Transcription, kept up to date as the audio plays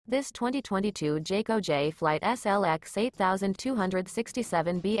This 2022 Jayco Jay Flight SLX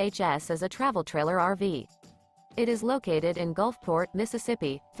 8267 BHS is a travel trailer RV. It is located in Gulfport,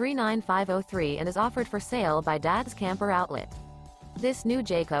 Mississippi, 39503 and is offered for sale by Dad's Camper Outlet. This new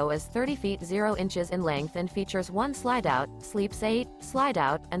Jayco is 30 feet 0 inches in length and features 1 slide-out, sleeps 8,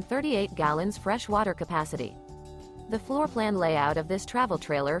 slide-out, and 38 gallons fresh water capacity. The floor plan layout of this travel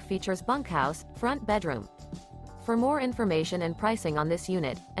trailer features bunkhouse, front bedroom. For more information and pricing on this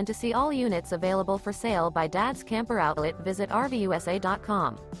unit, and to see all units available for sale by Dad's Camper Outlet, visit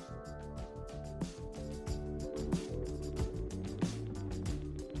RVUSA.com.